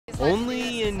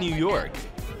only in New York.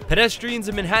 Pedestrians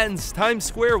in Manhattan's Times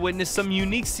Square witnessed some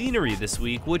unique scenery this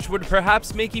week, which would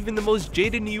perhaps make even the most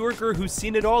jaded New Yorker who's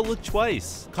seen it all look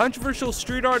twice. Controversial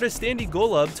street artist Andy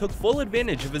Golub took full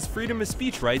advantage of his freedom of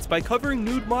speech rights by covering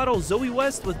nude model Zoe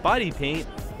West with body paint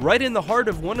right in the heart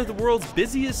of one of the world's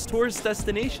busiest tourist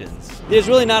destinations. There's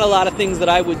really not a lot of things that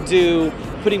I would do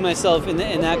putting myself in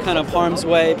that kind of harm's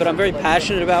way, but I'm very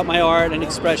passionate about my art and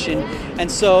expression,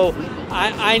 and so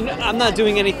I'm not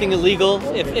doing anything illegal.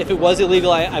 If it was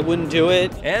illegal, I wouldn't do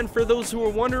it. And for those who are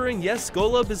wondering, yes,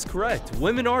 Golub is correct.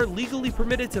 Women are legally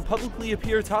permitted to publicly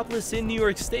appear topless in New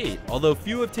York State, although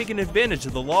few have taken advantage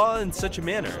of the law in such a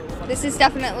manner. This is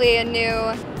definitely a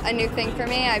new thing for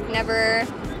me.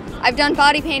 I've done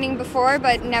body painting before,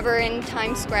 but never in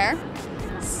Times Square.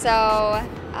 So,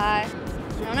 I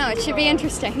don't know, it should be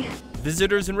interesting.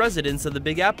 Visitors and residents of the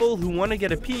Big Apple who want to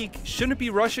get a peek shouldn't be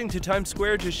rushing to Times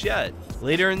Square just yet.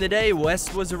 Later in the day,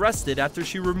 West was arrested after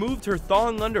she removed her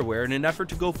thong underwear in an effort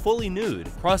to go fully nude,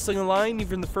 crossing a line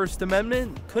even the First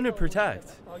Amendment couldn't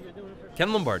protect.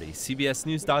 Ken Lombardi,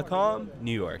 CBSNews.com,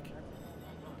 New York.